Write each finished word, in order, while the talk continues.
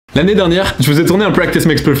L'année dernière, je vous ai tourné un Practice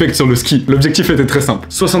Makes Perfect sur le ski. L'objectif était très simple,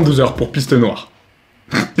 72 heures pour piste noire.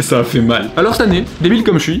 Et ça a fait mal. Alors cette année, débile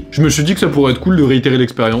comme je me suis dit que ça pourrait être cool de réitérer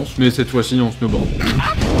l'expérience, mais cette fois-ci en snowboard.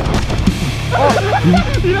 Oh,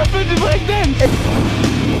 il a fait du breakdance.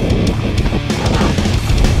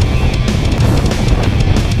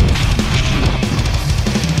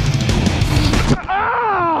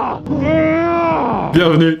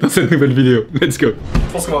 Bienvenue dans cette nouvelle vidéo, let's go.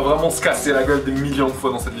 Je pense qu'on va vraiment se casser la gueule des millions de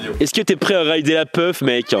fois dans cette vidéo. Est-ce que t'es prêt à rider la puff,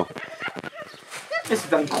 mec?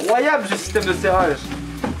 C'est incroyable ce système de serrage.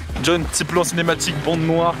 John, petit plan cinématique, bande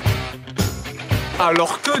noire.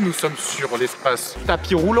 Alors que nous sommes sur l'espace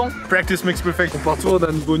tapis roulant. Practice makes perfect. On part toujours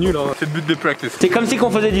d'un niveau nul, hein. C'est le but de practice. C'est comme si qu'on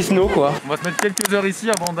faisait du snow, quoi. On va se mettre quelques heures ici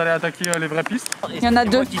avant d'aller attaquer les vraies pistes. Il y en a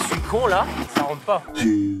deux. Moi qui suis con là, Ça rentre pas.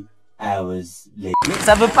 2 hours later. Mais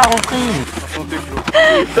ça veut pas rentrer.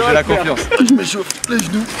 J'ai la confiance. Je m'échauffe les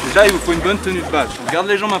genoux. Déjà, il vous faut une bonne tenue de base. On regarde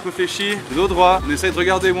les jambes un peu fléchies, le dos droit, on essaye de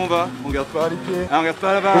regarder où on va. On regarde pas les pieds, on regarde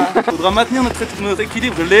pas là-bas. Il faudra maintenir notre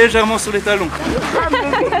équilibre légèrement sur les talons.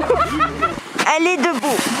 Allez,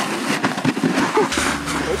 debout.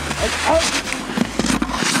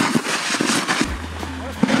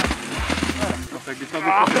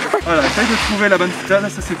 Voilà, essaye de trouver la bonne là,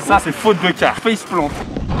 ça c'est Ça c'est faute de quart. Face plant.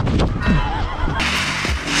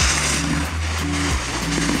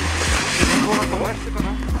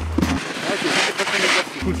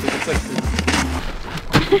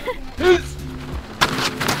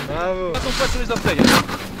 Bravo. Passe ton poids sur les orteils.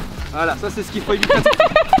 Voilà, ça c'est ce qu'il faut éviter.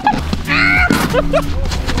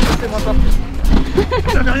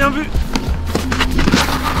 J'avais rien vu.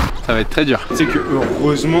 Ça va être très dur. C'est que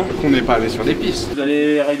heureusement qu'on n'est pas allé sur des pistes. Vous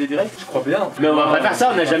allez rider direct? Je crois bien. Mais on va pas faire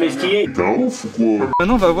ça, on n'a jamais skié.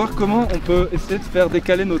 Maintenant on va voir comment on peut essayer de faire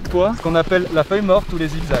décaler notre poids, ce qu'on appelle la feuille morte ou les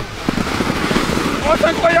zigzags. Oh c'est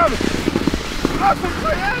incroyable. Ah c'est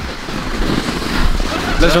incroyable.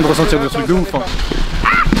 Là je viens de ressentir des trucs de ouf, hein.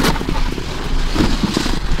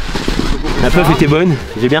 La puff était bonne,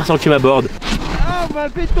 j'ai bien ressenti ma board. Ah, on m'a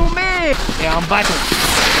fait tomber. Et un bâton.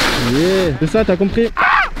 Yeah. C'est ça, t'as compris?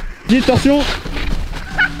 Dis torsion.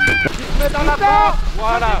 Dans la porte.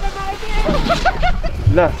 Voilà.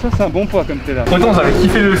 Là, ça c'est un bon poids comme t'es là. Autant j'avais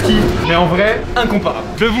kiffé le ski, mais en vrai, incomparable.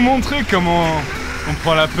 Je vais vous montrer comment on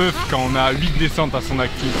prend la puff quand on a 8 descentes à son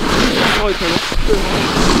actif.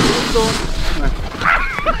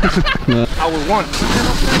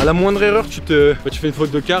 À la moindre erreur, tu fais une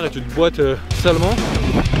faute de quart et tu te boites salement.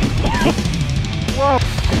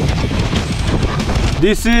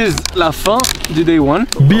 This is la fin du day one.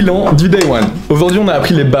 Bilan du day one. Aujourd'hui, on a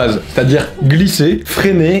appris les bases, c'est-à-dire glisser,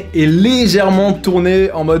 freiner et légèrement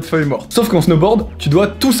tourner en mode feuille morte. Sauf qu'en snowboard, tu dois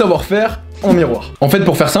tout savoir faire en miroir. En fait,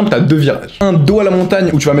 pour faire simple, t'as deux virages. Un dos à la montagne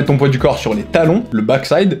où tu vas mettre ton poids du corps sur les talons, le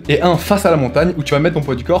backside, et un face à la montagne où tu vas mettre ton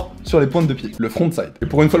poids du corps sur les pointes de pied, le frontside. Et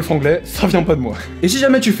pour une fois, le franglais, ça vient pas de moi. Et si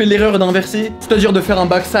jamais tu fais l'erreur d'inverser, c'est-à-dire de faire un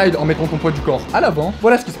backside en mettant ton poids du corps à l'avant,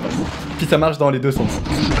 voilà ce qui se passe. Puis ça marche dans les deux sens.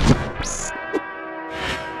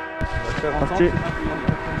 Parti.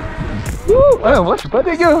 Ouais, en vrai, je suis pas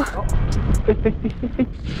dégueu.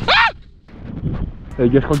 Les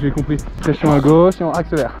gars, je crois que j'ai compris. Pression à gauche et on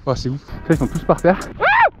accélère. Oh, c'est ouf. Ça, ils sont tous par terre.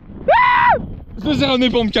 Je faisais un nez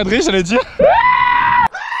pour me cadrer, j'allais dire.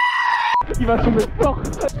 Il va tomber fort.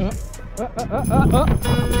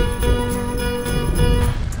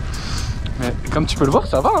 Mais comme tu peux le voir,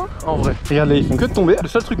 ça va, hein, en vrai. Regarde là, ils font que de tomber. Le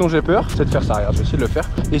seul truc dont j'ai peur, c'est de faire ça. Regarde, je vais essayer de le faire.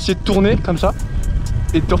 Et essayer de tourner comme ça.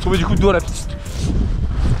 Et de te retrouver du coup dos à la piste.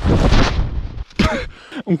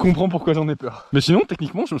 On comprend pourquoi j'en ai peur. Mais sinon,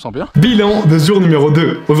 techniquement, je me sens bien. Bilan de jour numéro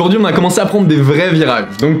 2. Aujourd'hui, on a commencé à prendre des vrais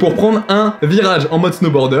virages. Donc pour prendre un virage en mode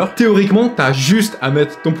snowboarder, théoriquement, t'as juste à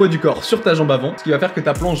mettre ton poids du corps sur ta jambe avant, ce qui va faire que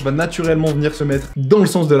ta planche va naturellement venir se mettre dans le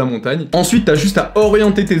sens de la montagne. Ensuite, t'as juste à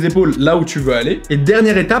orienter tes épaules là où tu veux aller. Et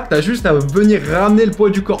dernière étape, t'as juste à venir ramener le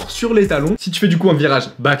poids du corps sur les talons. Si tu fais du coup un virage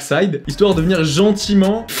backside, histoire de venir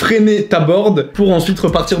gentiment freiner ta board pour ensuite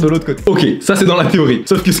repartir de l'autre côté. Ok, ça c'est dans la théorie.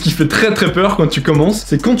 Sauf que ce qui fait très peur quand tu commences,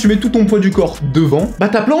 c'est quand tu mets tout ton poids du corps devant, bah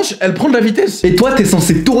ta planche, elle prend de la vitesse. Et toi, t'es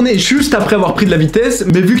censé tourner juste après avoir pris de la vitesse,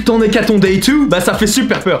 mais vu que t'en es qu'à ton day 2, bah ça fait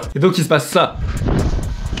super peur. Et donc il se passe ça.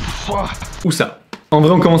 Ou ça. En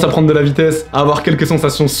vrai, on commence à prendre de la vitesse, à avoir quelques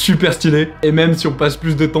sensations super stylées, et même si on passe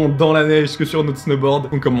plus de temps dans la neige que sur notre snowboard,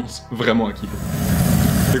 on commence vraiment à kiffer.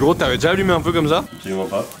 Mais gros, t'avais déjà allumé un peu comme ça? Absolument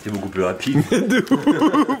pas, c'est beaucoup plus rapide. De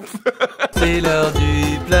ouf. C'est l'heure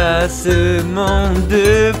du placement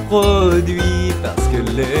de produits parce que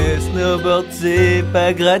le snowboard c'est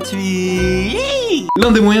pas gratuit.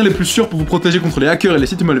 L'un des moyens les plus sûrs pour vous protéger contre les hackers et les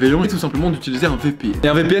sites malveillants est tout simplement d'utiliser un VPN. Et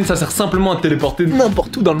un VPN, ça sert simplement à te téléporter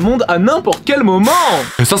n'importe où dans le monde à n'importe quel moment.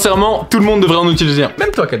 Et sincèrement, tout le monde devrait en utiliser un.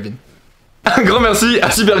 Même toi, Calvin. Un grand merci à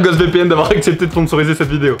CyberGhostVPN d'avoir accepté de sponsoriser cette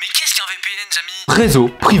vidéo. Mais qu'est-ce qu'un VPN, Jamy? Réseau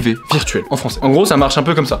privé virtuel en français. En gros, ça marche un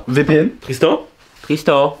peu comme ça. VPN. Tristan?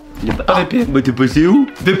 Tristan? Pas VPN. Mais t'es passé où?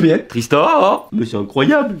 VPN. Tristan? Mais c'est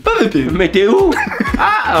incroyable. Pas VPN. Mais t'es où?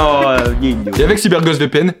 Ah, oh, Nino. Et avec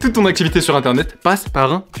CyberGhostVPN, toute ton activité sur internet passe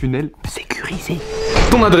par un tunnel Sécurisé.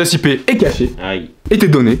 Ton adresse IP est cachée Aïe. et tes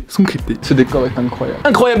données sont cryptées. Ce décor est incroyable.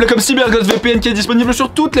 Incroyable comme CyberGhostVPN qui est disponible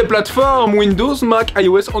sur toutes les plateformes Windows, Mac,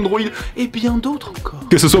 iOS, Android et bien d'autres encore.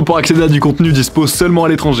 Que ce soit pour accéder à du contenu dispo seulement à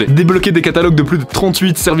l'étranger, débloquer des catalogues de plus de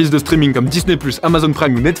 38 services de streaming comme Disney+, Amazon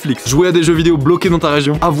Prime ou Netflix, jouer à des jeux vidéo bloqués dans ta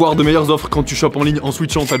région, avoir de meilleures offres quand tu shoppes en ligne en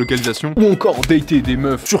switchant ta localisation, ou encore dater des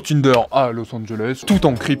meufs sur Tinder à Los Angeles, tout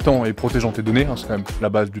en cryptant et protégeant tes données, hein, c'est quand même la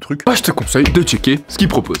base du truc. Bah je te conseille de checker ce qu'ils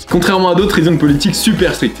proposent. Contrairement à d'autres, ils ont une politique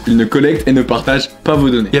super stricte. Ils ne collectent et ne partagent pas vos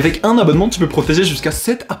données. Et avec un abonnement, tu peux protéger jusqu'à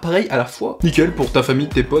 7 appareils à la fois. Nickel pour ta famille,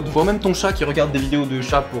 tes potes, voire même ton chat qui regarde des vidéos de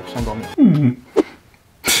chats pour s'endormir.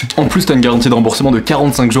 En plus, t'as une garantie de remboursement de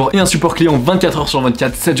 45 jours et un support client 24 h sur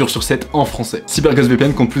 24, 7 jours sur 7 en français.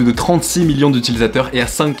 CyberGhostVPN compte plus de 36 millions d'utilisateurs et a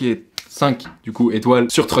 5 du coup étoiles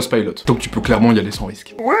sur Trustpilot. Donc tu peux clairement y aller sans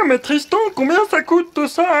risque. Ouais, mais Tristan, combien ça coûte tout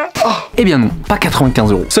ça hein? Eh bien non, pas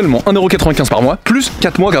 95 €. Seulement 1,95 € par mois, plus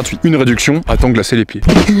 4 mois gratuits. Une réduction à t'en glacer les pieds.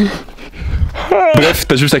 Bref,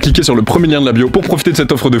 t'as juste à cliquer sur le premier lien de la bio pour profiter de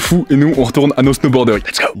cette offre de fou et nous on retourne à nos snowboarderies.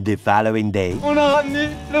 Let's go! The following day. On a ramené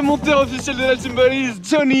le monteur officiel de la Timbalise,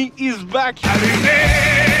 Johnny is back.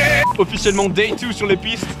 Allumé. Officiellement day 2 sur les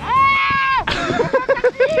pistes.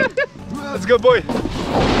 Let's go boy.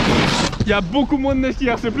 Il y a beaucoup moins de neige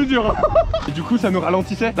qu'hier, c'est plus dur hein. Et du coup ça nous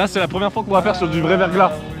ralentissait. Là c'est la première fois qu'on va faire sur du vrai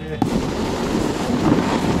verglas.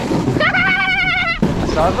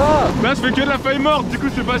 Ça va. Là je fais que de la feuille morte, du coup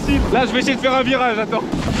c'est facile. Là je vais essayer de faire un virage, attends.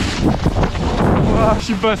 Wow, je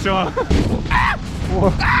suis pas sûr hein.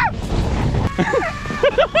 Wow.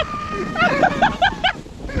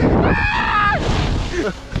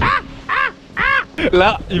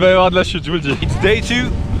 Là il va y avoir de la chute, je vous le dis. It's day 2.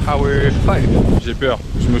 Ah ouais, j'ai peur,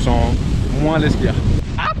 je me sens moins à l'espère.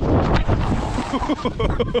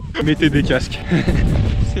 Mettez des casques.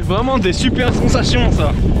 C'est vraiment des super sensations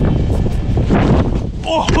ça.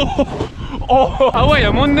 Oh, oh, oh, oh. Ah ouais, il y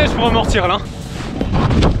a moins de neige pour amortir là.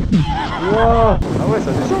 Wow. Ah ouais,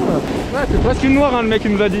 ça descend là. Ouais, c'est presque une noire hein, le mec qui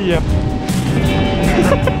nous a dit hier.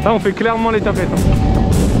 Là on fait clairement les tapettes.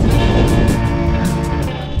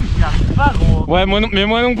 Ouais, mais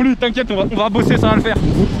moi non plus, t'inquiète, on va bosser, ça va le faire.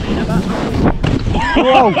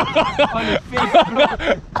 Wow.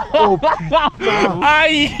 Oh putain.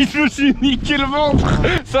 Aïe, je me suis niqué le ventre.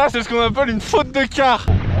 Ça, c'est ce qu'on appelle une faute de quart.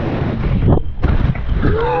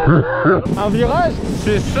 Un virage,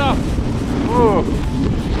 c'est ça. Oh.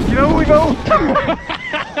 Il va où? Il va où?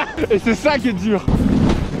 Et c'est ça qui est dur.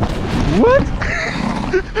 What?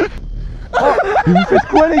 Oh, vous faites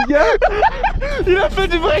quoi les gars? Il a fait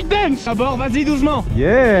du breakdance. D'abord, vas-y doucement.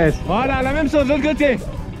 Yes. Voilà, la même chose de l'autre côté.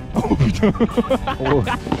 Oh putain. Oh, oh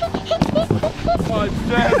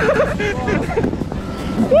putain.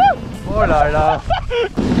 Oh là là.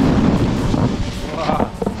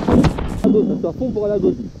 À gauche, ça sort fond pour aller à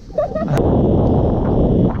gauche.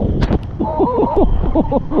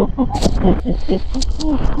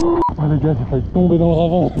 Oh les gars, j'ai failli tomber dans le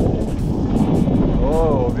ravin.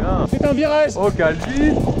 Oh bien. C'est un virage. Oh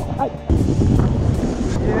Calvin.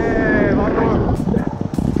 Yeah, bravo.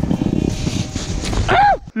 Ah,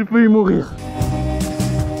 j'ai failli mourir.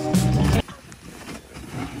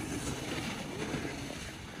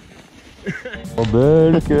 Oh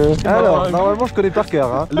belle cœur. Alors, normalement je connais par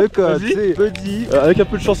cœur hein. Le code c'est Buddy. Avec un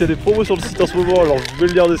peu de chance, il y a des promos sur le site en ce moment, alors je vais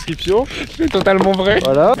le lire en description. C'est totalement vrai.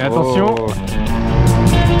 Voilà. Et attention. Oh.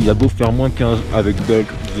 Il a beau faire moins 15 avec Bulk,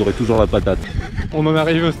 vous aurez toujours la patate. On en est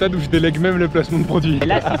arrivé au stade où je délègue même le placement de produit.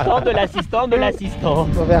 L'assistant de l'assistant de l'assistant.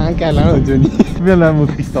 On va faire un câlin au Johnny. Viens là mon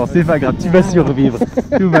Tristan, c'est pas grave, tu vas survivre.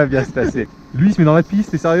 Tout va bien se passer. Lui il se met dans la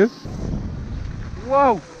piste, t'es sérieux?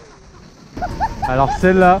 Waouh. Alors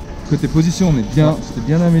celle-là, côté position on est bien, c'était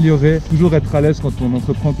bien amélioré. Toujours être à l'aise quand on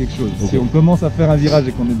entreprend quelque chose. Okay. Si on commence à faire un virage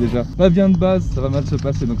et qu'on est déjà pas bien de base, ça va mal se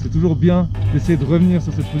passer. Donc c'est toujours bien d'essayer de revenir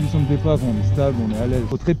sur cette position de départ où on est stable, on est à l'aise.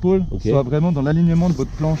 Votre épaule soit vraiment dans l'alignement de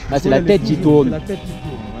votre planche. Ah c'est la tête qui tourne. C'est la tête qui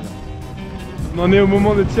tourne, On en est au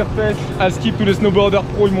moment de tire-fesse. À skip, tous les snowboarders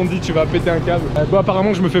pro, ils m'ont dit tu vas péter un câble. Bon,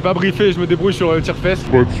 apparemment, je me fais pas briefer, je me débrouille sur le tire-fesse.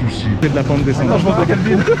 Pas de soucis. C'est de la pente descendante. Je pense à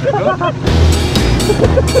Calvin.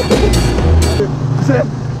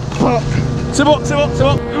 C'est bon, c'est bon, c'est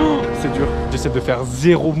bon. Oh, c'est dur. J'essaie de faire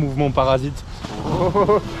 0 mouvement parasite.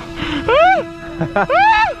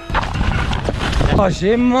 Oh,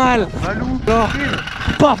 j'ai mal. Malou.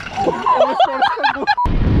 Paf.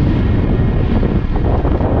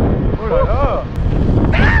 Oh là là.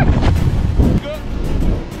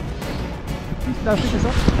 T'as fait, c'est ça?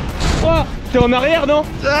 Oh, t'es en arrière, non?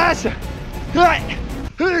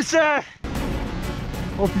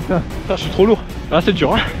 Oh putain. Putain, je suis trop lourd. Ah, c'est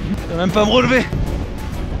dur, hein. Je peux même pas me relever.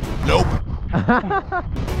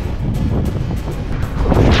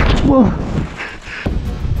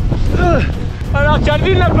 Alors,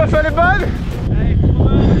 Calvin, la place, elle est bonne?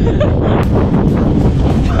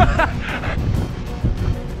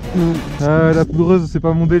 La poudreuse, c'est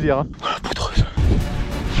pas mon délire. Hein. La poudreuse.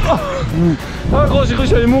 Oh gros, j'ai cru que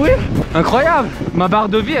j'allais mourir. Incroyable. Ma barre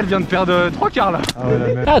de vie, elle vient de perdre 3 quarts là. Ah ouais, la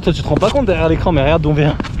merde. Ah, toi, tu te rends pas compte derrière l'écran, mais regarde d'où on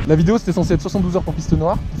vient. La vidéo c'était censé être 72 heures pour piste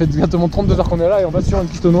noire. Ça fait exactement 32 heures qu'on est là et on va sur une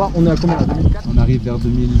piste noire. On est à combien là, 2004? On arrive vers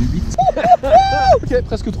 2008. Ok,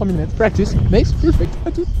 presque 3000 mètres. Practice makes perfect.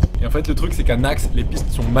 À tout. Et en fait, le truc c'est qu'à Nax, les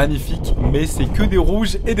pistes sont magnifiques, mais c'est que des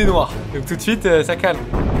rouges et des noirs. Donc tout de suite, ça calme.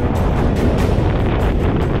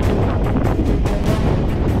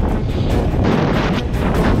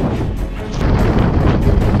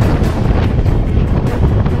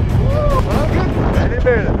 Elle est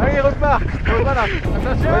belle. Allez, repart. Voilà.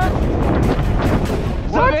 Attention.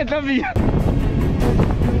 Ça va être la vie.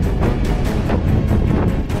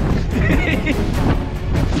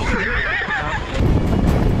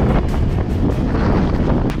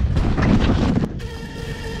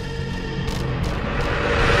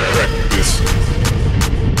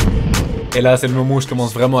 Et là, c'est le moment où je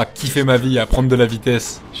commence vraiment à kiffer ma vie, à prendre de la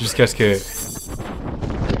vitesse, jusqu'à ce que...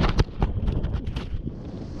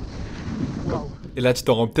 Et là, tu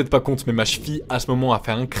t'en rends peut-être pas compte, mais ma cheville, à ce moment, a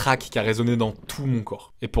fait un crack qui a résonné dans tout mon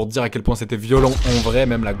corps. Et pour te dire à quel point c'était violent, en vrai,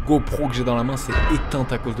 même la GoPro que j'ai dans la main s'est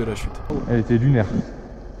éteinte à cause de la chute. Elle était lunaire.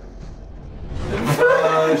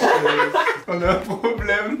 On a un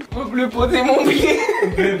problème. Faut bleu poser mon pied.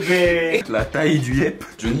 Bébé. La taille du yep.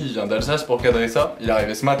 Johnny il vient d'Alsace pour cadrer ça. Il est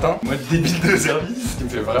arrivé ce matin. Moi, débile de service. Ce qui me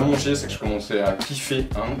fait vraiment chier, c'est que je commençais à kiffer.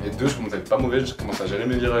 Et deux, je commençais à être pas mauvais. Je commençais à gérer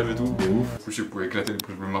mes virages et tout. Mais ouf. Du coup, je pouvais éclater les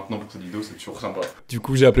pouces bleus maintenant pour cette vidéo. C'est toujours sympa. Du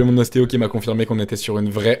coup, j'ai appelé mon ostéo qui m'a confirmé qu'on était sur une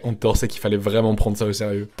vraie entorse et qu'il fallait vraiment prendre ça au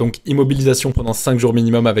sérieux. Donc, immobilisation pendant 5 jours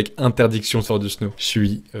minimum avec interdiction sur du snow. Je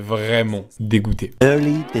suis vraiment dégoûté.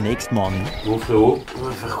 Early the next morning. Bon frérot, on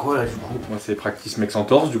va faire quoi là du coup? Moi c'est practice mec sans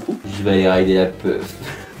torse du coup. Je vais aller rider la peur.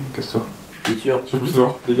 Casse-toi. T'es sûr? Je suis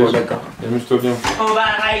sûr, dégage. D'accord. Amuse-toi bien. On va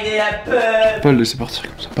rider la peur. Pas le laisser partir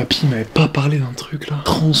comme ça. Papy m'avait pas parlé d'un truc là.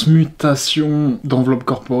 Transmutation d'enveloppe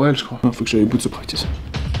corporelle, je crois. Faut que j'aille au bout de ce practice.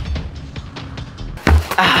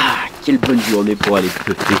 Ah, quelle bonne journée pour aller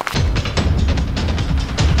peuter.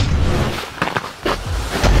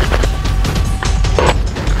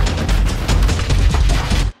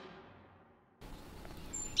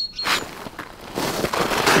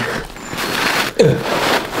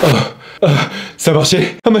 Ça a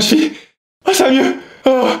marché. Ah ma cheville. Ah ça va mieux.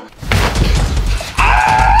 Oh. Ah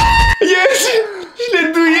yes. Je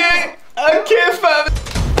l'ai douillé. Ok femme.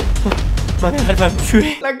 Ma mère elle va me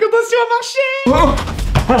tuer. La cotation a marché.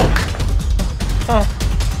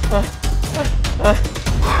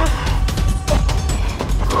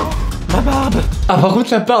 Ma barbe. Ah par contre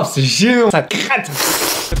la barbe c'est géant. Ça gratte.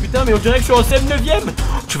 Putain mais on dirait que je suis en scène 9ème.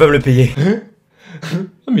 Tu vas me le payer.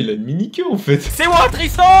 Ah mais il a une mini-queue en fait. C'est moi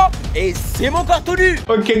Tristan. Et c'est mon corps tout nu.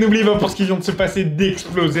 Ok n'oublie pas pour ce qui vient de se passer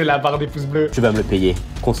d'exploser la barre des pouces bleus. Tu vas me le payer.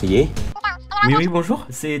 Conseiller. Oui, bonjour,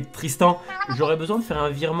 c'est Tristan. J'aurais besoin de faire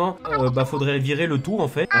un virement. Faudrait virer le tout en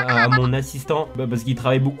fait à mon assistant. Parce qu'il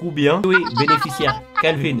travaille beaucoup bien. Oui, bénéficiaire.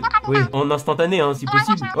 Calvin. Oui, en instantané, hein, si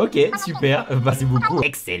possible. Ok, super. Merci beaucoup.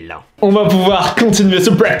 Excellent. On va pouvoir continuer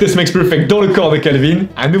ce Practice Makes Perfect dans le corps de Calvin.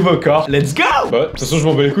 Un nouveau corps. Let's go! Bah, de toute façon, je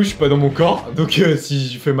m'en bats les couilles, je suis pas dans mon corps. Donc,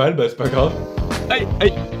 si je fais mal, bah, c'est pas grave. Aïe,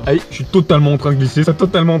 aïe, aïe, je suis totalement en train de glisser. C'est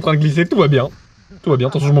totalement en train de glisser. Tout va bien. Tout va bien.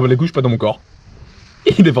 Attention, je m'en bats les couilles, je suis pas dans mon corps.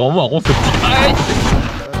 Il est vraiment marrant ce petit. Aïe!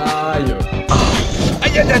 Aïe!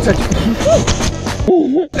 Aïe, aïe, aïe,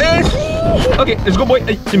 aïe! Ok, let's go, boy!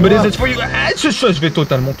 Aïe, Kimberly, that's for you! Je vais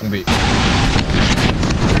totalement tomber.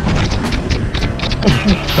 Putain,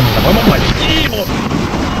 mais t'as vraiment pas l'équilibre!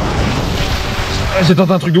 J'ai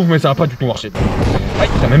tenté un truc de ouf, mais ça a pas du tout marché. Aïe,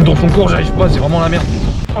 même dans son corps, j'arrive pas, c'est vraiment la merde.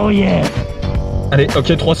 Oh yeah! Allez, ok,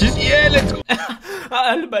 3-6, yeah, let's go!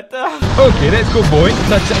 Ah, le bâtard. Ok, let's go boy.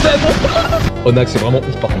 Ça tire tellement. On a que c'est vraiment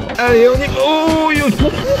ouf par contre. Allez, on y va. Oh, yo.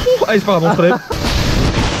 Allez, c'est pas grave, on se relève.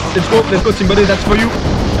 Let's go, somebody, that's for you.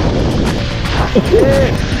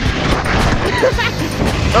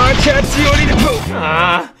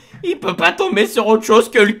 Ah, il peut pas tomber sur autre chose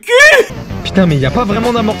que le cul. Putain, mais y a pas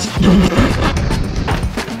vraiment d'amorti.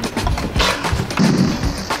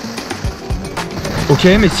 Ok,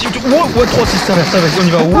 mais si tu... Wow, 3-6, ça va, on y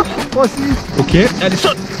va. 3-6. Ok, allez,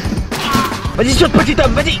 saute. Vas-y, saute, petit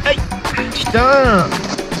homme, vas-y. Aïe. Putain.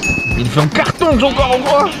 Il fait en carton, encore, on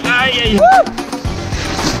croit. Aïe, aïe.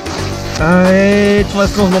 Allez, de toute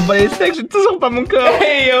façon, je m'en bats les steaks, j'ai toujours pas mon corps.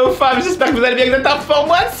 Hey yo, femmes, j'espère que vous allez bien, que vous êtes en forme,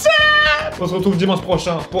 what's up? On se retrouve dimanche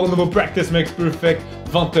prochain pour un nouveau Practice Makes Perfect,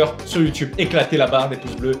 20h sur YouTube. Éclatez la barre des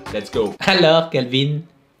pouces bleus, let's go. Alors, Calvin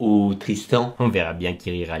ou Tristan, on verra bien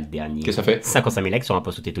qui rira le dernier. Qu'est-ce que ça fait? 55 000 likes sur un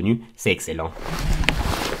post où t'es tenu, c'est excellent.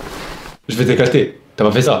 Je vais t'éclater. T'as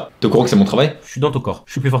pas fait ça? T'es au courant que c'est mon travail? Je suis dans ton corps,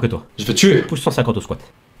 je suis plus fort que toi. Je vais te tuer. Pousse 150 au squat.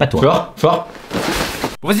 Pas toi. Fort, fort.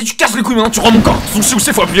 Bon, vas-y, tu casses les couilles maintenant, tu rends mon corps. Son où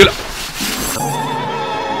c'est, faut appuyer là.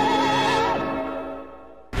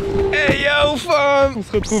 Hey yo fam! On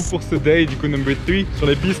se retrouve pour ce day du coup number 3 sur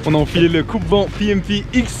les pistes. On a enfilé le coupe-vent PMP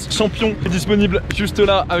X champion qui est disponible juste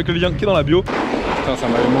là avec le lien qui est dans la bio. Putain, ça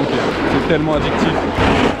m'avait manqué, c'est tellement addictif.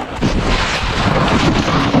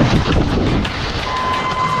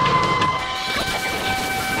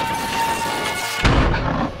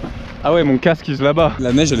 Ah ouais, mon casque il est là-bas.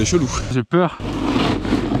 La neige elle est chelou. J'ai peur.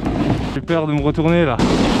 J'ai peur de me retourner là.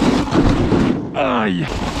 Aïe!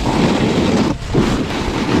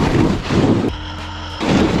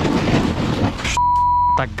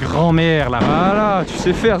 Ta grand-mère là, voilà, tu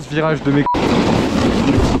sais faire ce virage de mes...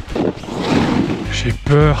 J'ai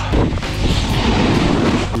peur.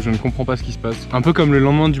 Je ne comprends pas ce qui se passe. Un peu comme le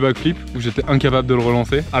lendemain du backflip où j'étais incapable de le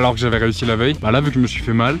relancer alors que j'avais réussi la veille. Bah là, vu que je me suis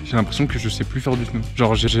fait mal, j'ai l'impression que je sais plus faire du snow.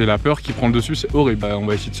 Genre j'ai la peur qui prend le dessus, c'est horrible. Bah, on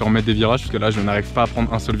va essayer de se remettre des virages parce que là je n'arrive pas à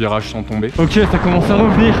prendre un seul virage sans tomber. Ok, ça commence à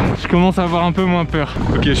revenir. Je commence à avoir un peu moins peur.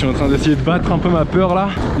 Ok, je suis en train d'essayer de battre un peu ma peur là.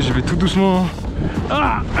 Je vais tout doucement.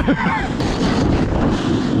 Ah.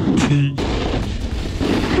 6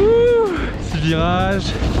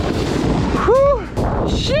 virages.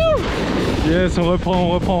 Yes, on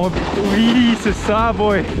reprend. Oui, c'est ça,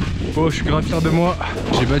 boy. Bon, je suis grave fier de moi.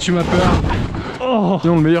 J'ai battu ma peur. Oh.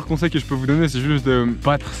 Sinon, le meilleur conseil que je peux vous donner, c'est juste de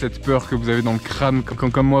battre cette peur que vous avez dans le crâne. Quand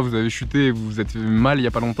comme moi, vous avez chuté et vous vous êtes fait mal il y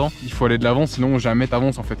a pas longtemps, il faut aller de l'avant, sinon jamais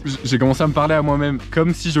t'avances en fait. J'ai commencé à me parler à moi-même,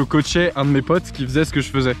 comme si je coachais un de mes potes qui faisait ce que je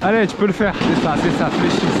faisais. Allez, tu peux le faire. C'est ça,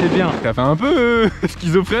 fléchis, c'est bien. T'as fait un peu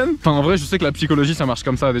schizophrène. Enfin, en vrai, je sais que la psychologie, ça marche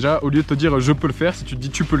comme ça déjà. Au lieu de te dire je peux le faire, si tu te dis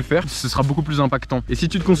tu peux le faire, ce sera beaucoup plus impactant. Et si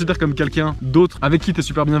tu te considères comme quelqu'un d'autre avec qui t'es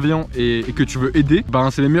super bienveillant et que tu veux aider, ben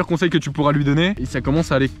c'est les meilleurs conseils que tu pourras lui donner et ça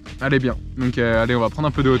commence à aller bien. Donc allez, on va prendre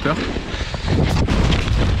un peu de hauteur.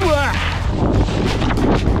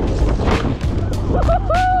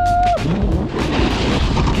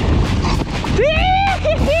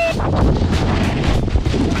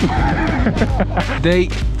 Day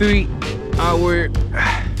 3 hour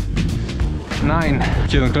 9.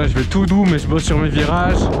 Ok, donc là je vais tout doux mais je bosse sur mes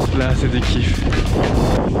virages. Là c'est des kiffs.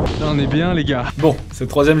 Là on est bien les gars. Bon, ce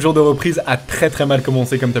troisième jour de reprise a très mal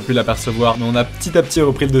commencé comme tu as pu l'apercevoir. Mais on a petit à petit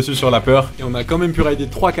repris le dessus sur la peur. Et on a quand même pu rider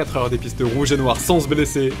 3-4 heures des pistes rouges et noires sans se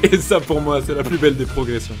blesser. Et ça pour moi c'est la plus belle des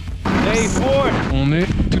progressions. Day 4. On est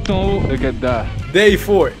tout en haut de Gadda. Day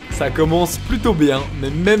 4. Ça commence plutôt bien.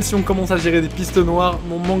 Mais même si on commence à gérer des pistes noires,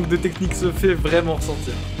 mon manque de technique se fait vraiment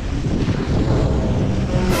ressentir.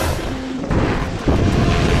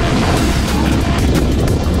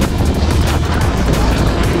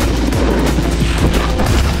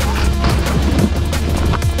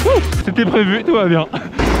 C'était prévu, tout va bien.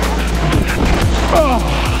 Oh,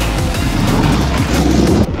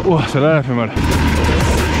 oh celle-là, elle a fait mal.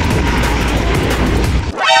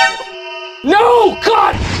 No,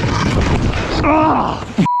 God!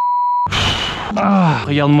 Ah,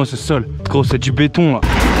 regarde-moi ce sol. Gros, c'est du béton là.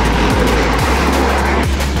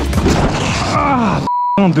 Ah,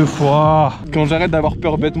 2 fois. Quand j'arrête d'avoir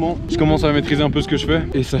peur bêtement, je commence à maîtriser un peu ce que je fais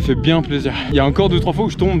et ça fait bien plaisir. Il y a encore 2-3 fois où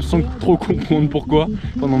je tombe sans trop comprendre pourquoi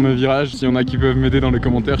pendant mes virages. S'il y en a qui peuvent m'aider dans les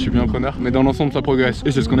commentaires, je suis bien preneur. Mais dans l'ensemble, ça progresse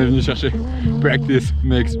et c'est ce qu'on est venu chercher. Practice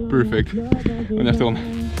makes perfect. On y retourne.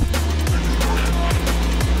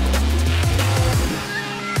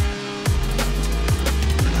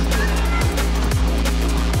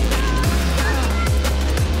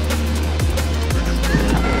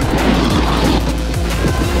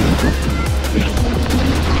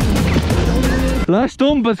 Là je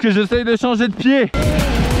tombe parce que j'essaye de changer de pied.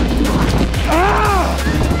 Ah,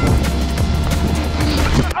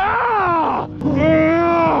 ah,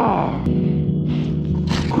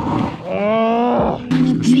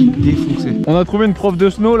 défoncer. On a trouvé une prof de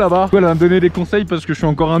snow là-bas. Elle va me donner des conseils parce que je suis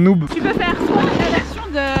encore un noob. Tu peux faire soit la version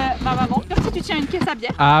de ma maman, comme si tu tiens une caisse à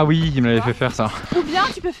bière. Ah oui, il me l'avait fait faire ça. Ou bien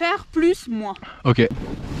tu peux faire plus, moins. Ok.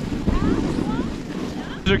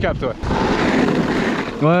 Je capte, ouais.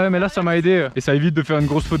 Ouais, mais là ça m'a aidé et ça évite de faire une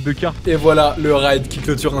grosse faute de carte. Et voilà le ride qui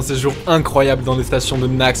clôture un séjour incroyable dans les stations de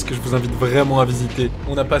Nax que je vous invite vraiment à visiter.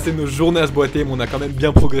 On a passé nos journées à se boiter, mais on a quand même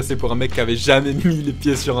bien progressé pour un mec qui avait jamais mis les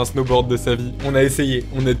pieds sur un snowboard de sa vie. On a essayé,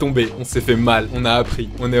 on est tombé, on s'est fait mal, on a appris,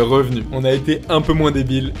 on est revenu, on a été un peu moins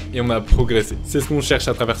débile et on a progressé. C'est ce qu'on cherche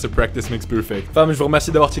à travers ce Practice Makes Perfect. Femme, je vous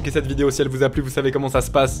remercie d'avoir checké cette vidéo. Si elle vous a plu, vous savez comment ça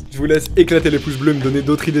se passe. Je vous laisse éclater les pouces bleus, me donner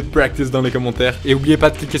d'autres idées de practice dans les commentaires. Et n'oubliez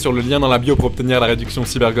pas de cliquer sur le lien dans la bio pour obtenir la réduction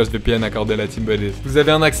CyberGhost VPN accordée à la Team Buddies. Vous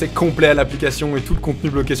avez un accès complet à l'application et tout le contenu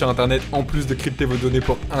bloqué sur internet, en plus de crypter vos données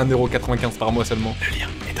pour 1,95€ par mois seulement. Le lien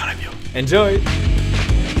est dans la bio. Enjoy!